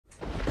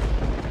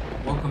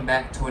welcome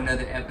back to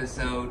another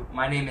episode.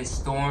 My name is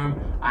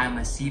Storm. I am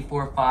a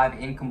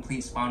C4-5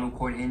 incomplete spinal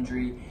cord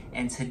injury,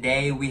 and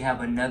today we have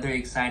another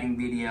exciting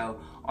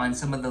video on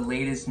some of the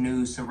latest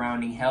news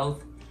surrounding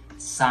health,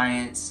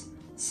 science,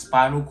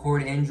 spinal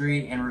cord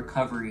injury, and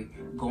recovery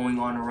going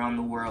on around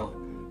the world.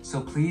 So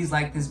please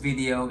like this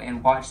video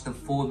and watch the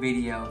full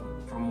video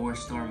for more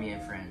Stormy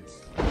and Friends.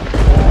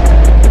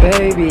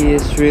 Baby,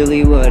 it's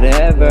really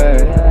whatever.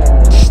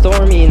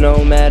 Stormy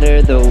no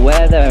matter the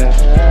weather.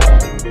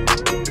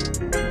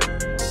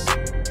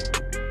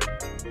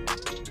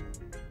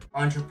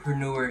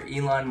 Entrepreneur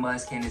Elon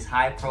Musk and his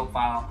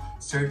high-profile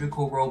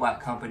surgical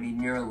robot company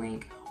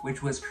Neuralink,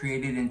 which was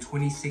created in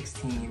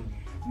 2016,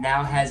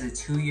 now has a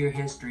 2-year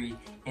history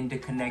into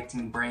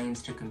connecting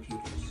brains to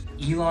computers.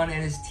 Elon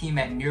and his team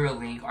at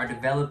Neuralink are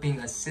developing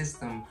a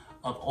system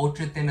of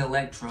ultra-thin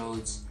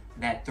electrodes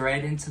that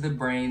thread into the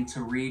brain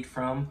to read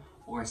from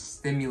or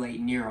stimulate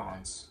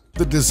neurons.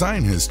 The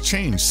design has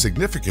changed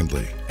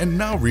significantly and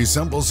now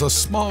resembles a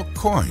small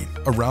coin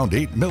around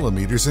 8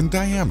 millimeters in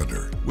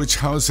diameter, which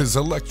houses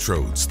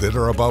electrodes that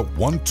are about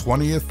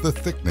 1/20th the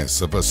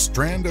thickness of a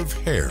strand of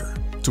hair.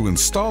 To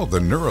install the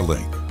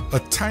Neuralink, a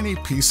tiny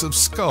piece of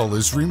skull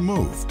is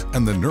removed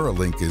and the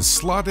Neuralink is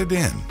slotted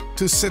in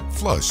to sit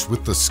flush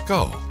with the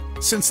skull.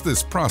 Since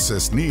this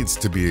process needs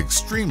to be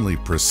extremely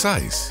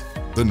precise,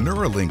 the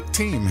Neuralink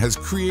team has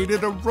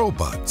created a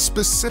robot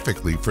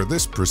specifically for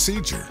this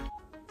procedure.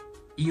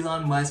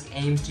 Elon Musk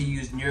aims to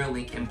use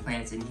Neuralink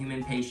implants in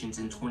human patients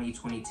in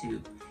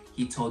 2022,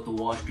 he told the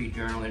Wall Street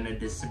Journal in a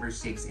December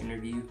 6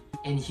 interview.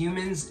 In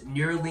humans,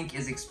 Neuralink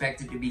is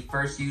expected to be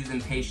first used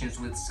in patients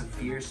with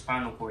severe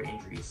spinal cord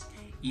injuries,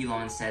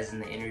 Elon says in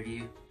the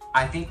interview.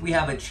 I think we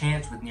have a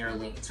chance with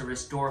Neuralink to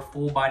restore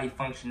full body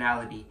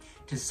functionality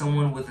to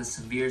someone with a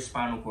severe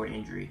spinal cord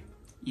injury,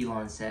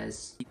 Elon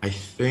says. I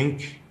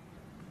think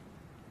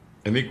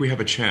we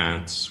have a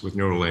chance with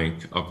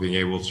Neuralink of being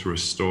able to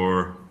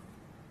restore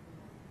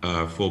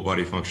full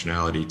body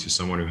functionality to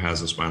someone who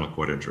has a spinal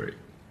cord injury.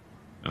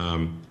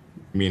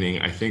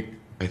 Meaning, I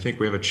think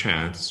we have a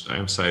chance, I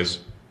emphasize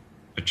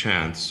a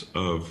chance,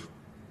 of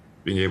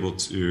being able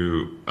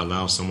to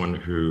allow someone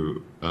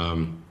who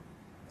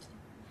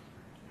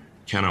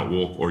cannot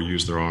walk or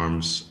use their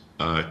arms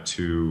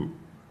to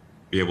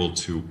be able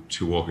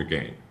to walk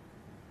again.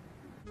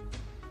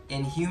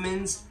 In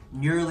humans,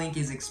 Neuralink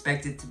is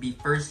expected to be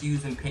first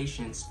used in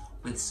patients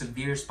with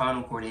severe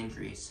spinal cord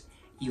injuries,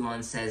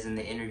 Elon says in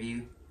the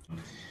interview.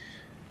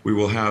 We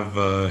will have,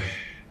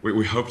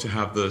 we hope to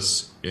have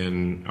this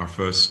in our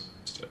first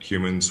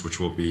humans, which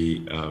will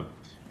be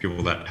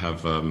people that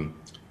have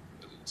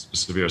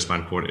severe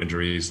spinal cord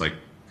injuries, like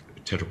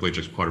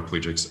tetraplegics,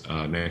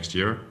 quadriplegics next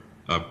year,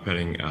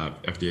 pending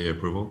FDA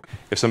approval.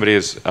 If somebody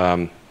is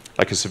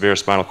like a severe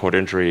spinal cord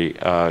injury,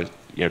 to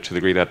the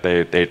degree that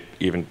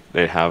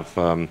they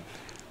have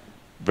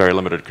very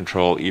limited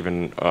control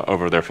even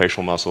over their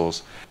facial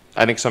muscles.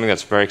 I think something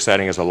that's very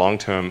exciting as a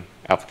long-term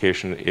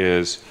application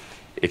is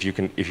if you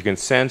can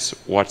sense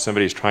what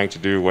somebody's trying to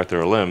do with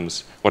their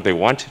limbs, what they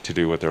want to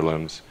do with their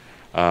limbs,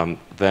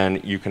 then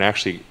you can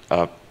actually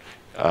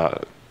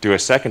do a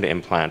second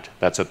implant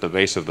that's at the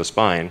base of the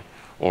spine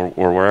or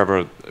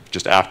wherever,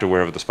 just after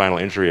wherever the spinal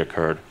injury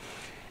occurred,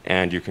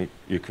 and you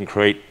can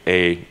create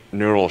a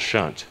neural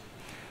shunt.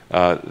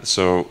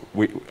 So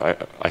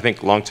I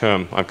think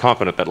long-term, I'm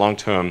confident that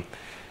long-term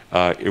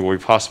it will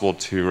be possible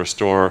to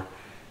restore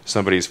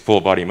somebody's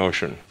full body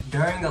motion.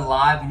 During a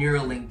live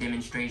Neuralink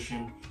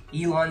demonstration,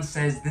 Elon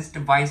says this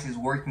device is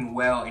working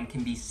well and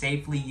can be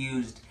safely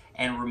used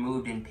and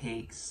removed in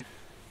pigs.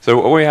 So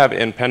what we have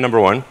in pen number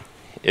 1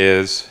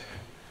 is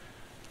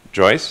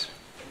Joyce,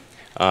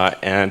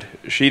 and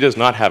she does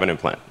not have an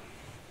implant.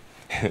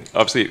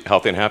 Obviously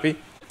healthy and happy.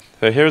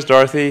 So here's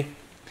Dorothy,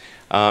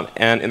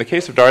 and in the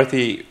case of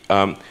Dorothy,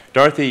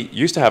 Dorothy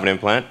used to have an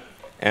implant,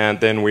 and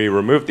then we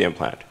removed the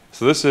implant.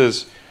 So this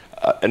is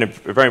a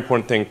very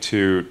important thing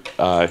to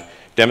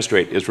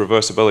demonstrate is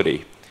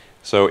reversibility.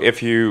 So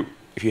if you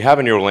have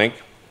a Neuralink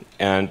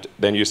and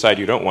then you decide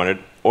you don't want it,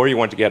 or you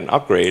want to get an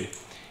upgrade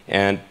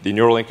and the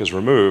Neuralink is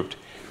removed,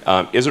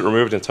 is it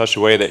removed in such a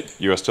way that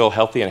you are still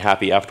healthy and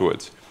happy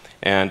afterwards?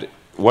 And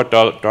what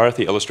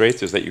Dorothy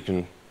illustrates is that you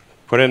can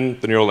put in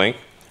the Neuralink,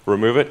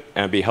 remove it,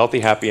 and be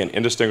healthy, happy, and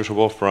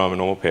indistinguishable from a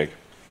normal pig.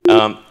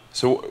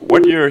 So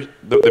what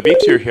the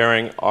beeps you're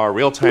hearing are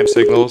real-time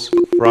signals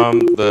from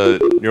the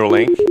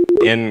Neuralink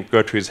in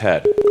Gertrude's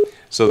head.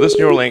 So this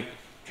Neuralink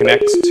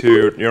connects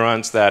to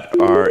neurons that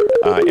are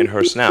in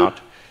her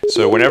snout.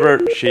 So whenever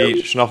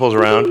she snuffles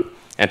around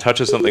and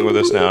touches something with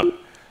her snout,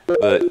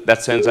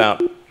 that sends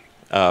out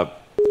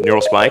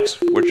neural spikes,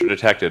 which are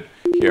detected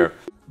here.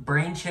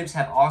 Brain chips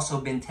have also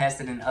been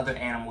tested in other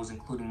animals,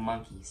 including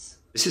monkeys.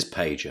 This is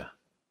Pager.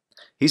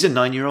 He's a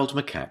 9-year-old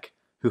macaque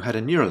who had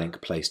a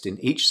Neuralink placed in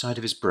each side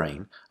of his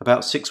brain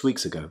about 6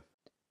 weeks ago.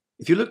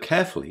 If you look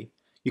carefully,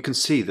 you can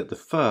see that the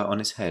fur on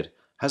his head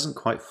hasn't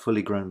quite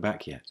fully grown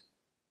back yet.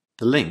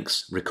 The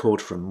links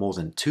record from more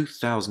than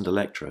 2,000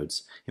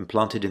 electrodes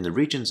implanted in the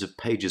regions of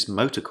Pager's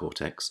motor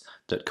cortex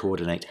that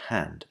coordinate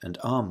hand and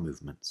arm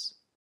movements.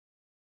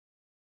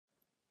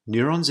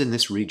 Neurons in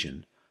this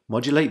region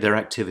modulate their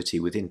activity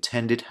with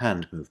intended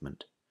hand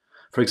movement.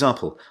 For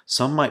example,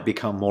 some might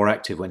become more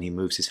active when he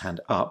moves his hand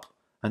up,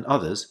 and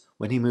others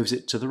when he moves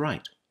it to the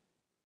right.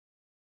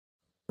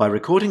 By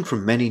recording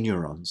from many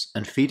neurons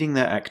and feeding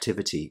their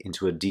activity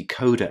into a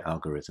decoder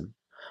algorithm,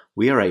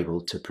 we are able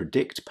to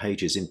predict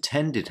Page's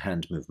intended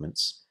hand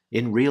movements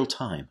in real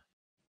time.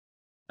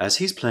 As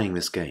he's playing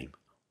this game,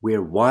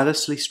 we're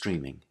wirelessly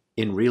streaming,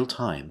 in real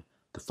time,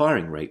 the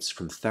firing rates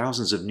from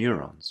thousands of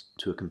neurons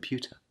to a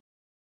computer.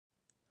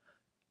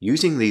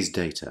 Using these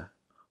data,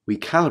 we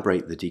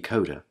calibrate the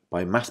decoder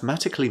by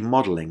mathematically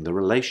modeling the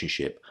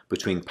relationship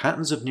between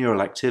patterns of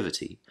neural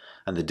activity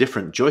and the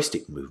different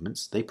joystick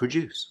movements they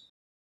produce.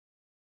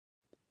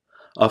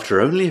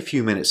 After only a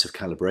few minutes of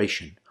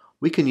calibration,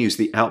 we can use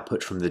the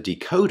output from the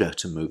decoder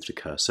to move the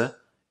cursor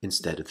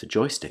instead of the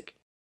joystick.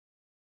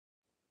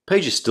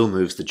 Page still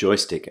moves the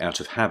joystick out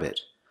of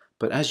habit,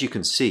 but as you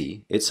can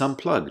see, it's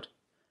unplugged.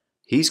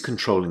 He's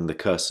controlling the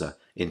cursor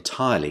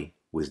entirely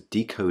with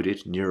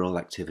decoded neural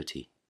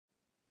activity.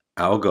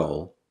 Our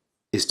goal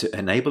is to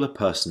enable a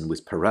person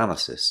with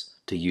paralysis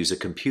to use a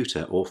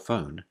computer or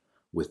phone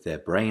with their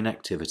brain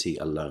activity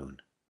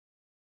alone.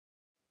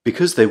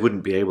 Because they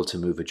wouldn't be able to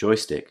move a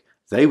joystick,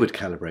 they would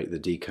calibrate the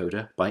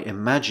decoder by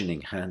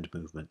imagining hand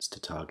movements to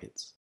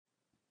targets.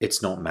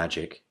 It's not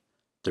magic.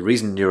 The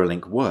reason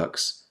Neuralink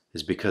works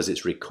is because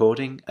it's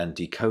recording and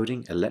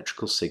decoding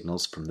electrical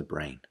signals from the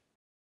brain.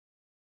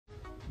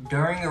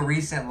 During a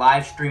recent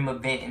live stream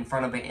event in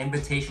front of an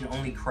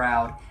invitation-only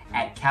crowd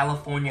at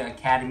California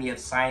Academy of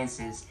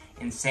Sciences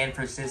in San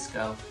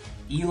Francisco,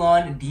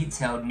 Elon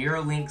detailed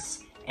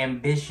Neuralink's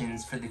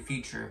ambitions for the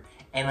future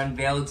and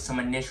unveiled some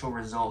initial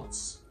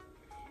results.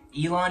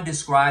 Elon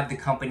described the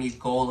company's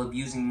goal of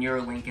using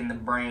Neuralink in the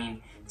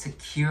brain to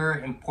cure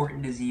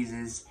important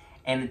diseases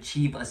and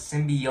achieve a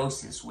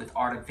symbiosis with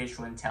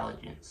artificial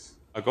intelligence.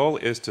 Our goal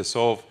is to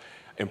solve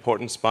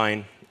important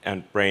spine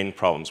and brain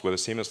problems with a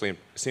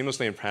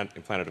seamlessly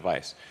implanted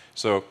device.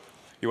 So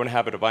you want to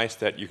have a device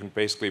that you can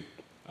basically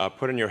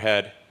put in your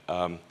head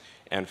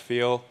and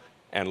feel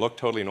and look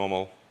totally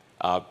normal,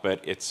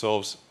 but it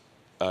solves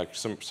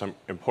some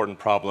important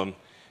problem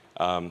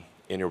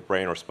in your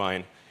brain or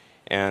spine.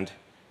 And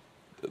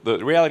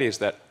the reality is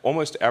that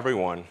almost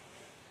everyone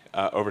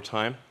over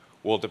time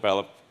will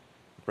develop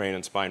brain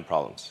and spine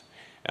problems.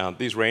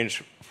 These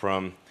range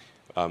from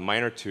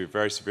minor to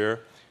very severe,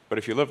 but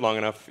if you live long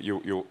enough,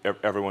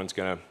 everyone's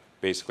going to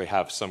basically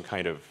have some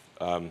kind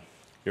of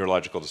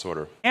neurological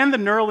disorder. And the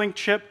Neuralink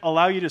chip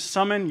allow you to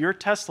summon your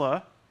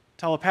Tesla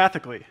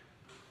telepathically.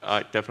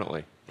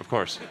 Definitely, of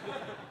course.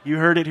 You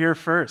heard it here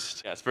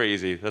first. Yeah, it's very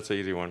easy. That's an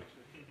easy one.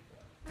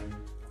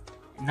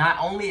 Not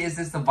only is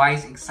this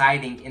device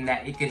exciting in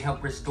that it could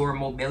help restore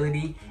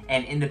mobility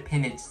and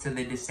independence to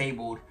the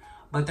disabled,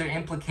 but their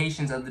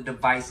implications of the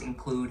device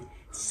include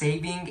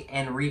saving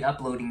and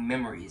re-uploading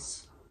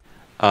memories.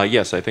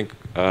 Yes, I think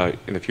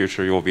in the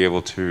future you will be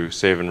able to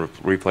save and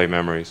replay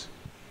memories.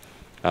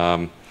 I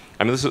mean,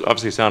 this is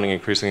obviously sounding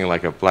increasingly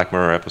like a Black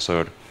Mirror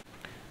episode.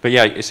 But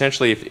yeah,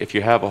 essentially, if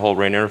you have a whole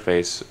brain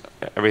interface,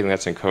 everything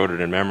that's encoded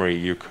in memory,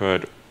 you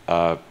could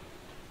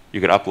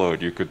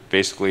upload. You could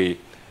basically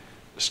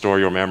store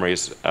your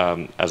memories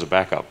as a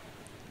backup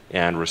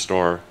and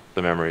restore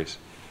the memories.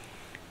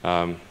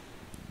 And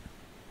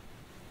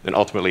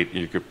ultimately,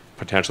 you could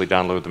potentially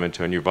download them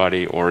into a new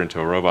body or into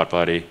a robot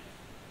body.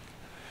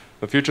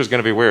 The future is going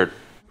to be weird.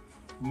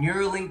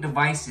 Neuralink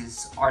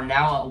devices are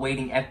now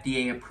awaiting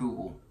FDA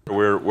approval.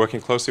 We're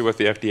working closely with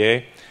the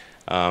FDA,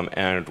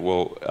 and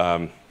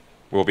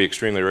we'll be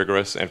extremely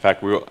rigorous. In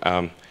fact, we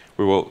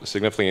will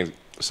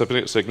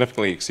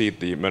significantly exceed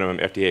the minimum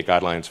FDA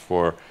guidelines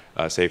for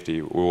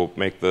safety. We will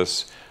make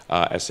this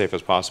as safe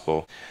as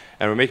possible.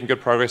 And we're making good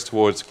progress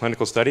towards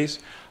clinical studies.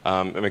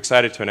 I'm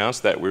excited to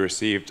announce that we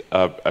received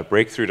a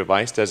breakthrough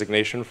device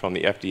designation from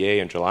the FDA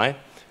in July,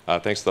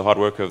 thanks to the hard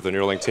work of the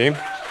Neuralink team.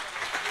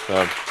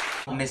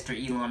 Mr.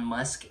 Elon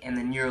Musk and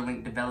the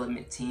Neuralink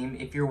development team,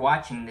 if you're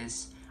watching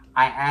this,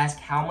 I ask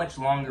how much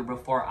longer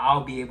before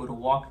I'll be able to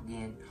walk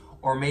again,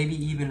 or maybe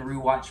even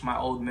rewatch my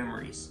old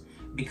memories,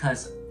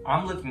 because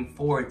I'm looking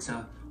forward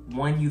to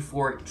one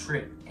euphoric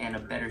trip and a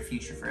better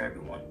future for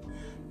everyone.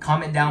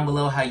 Comment down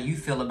below how you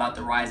feel about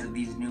the rise of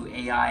these new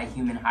AI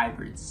human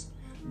hybrids.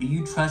 Do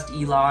you trust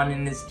Elon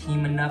and his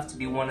team enough to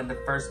be one of the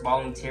first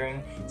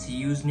volunteering to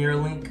use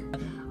Neuralink?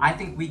 I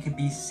think we could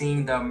be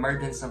seeing the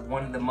emergence of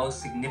one of the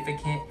most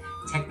significant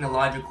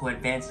technological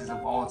advances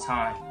of all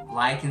time.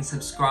 Like and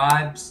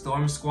subscribe,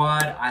 Storm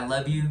Squad. I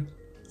love you.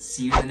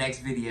 See you in the next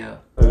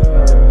video.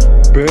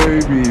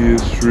 Baby,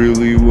 it's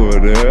really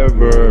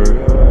whatever.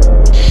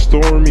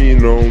 Stormy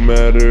no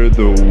matter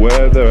the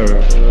weather.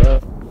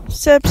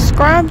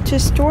 Subscribe to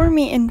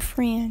Stormy and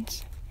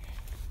Friends.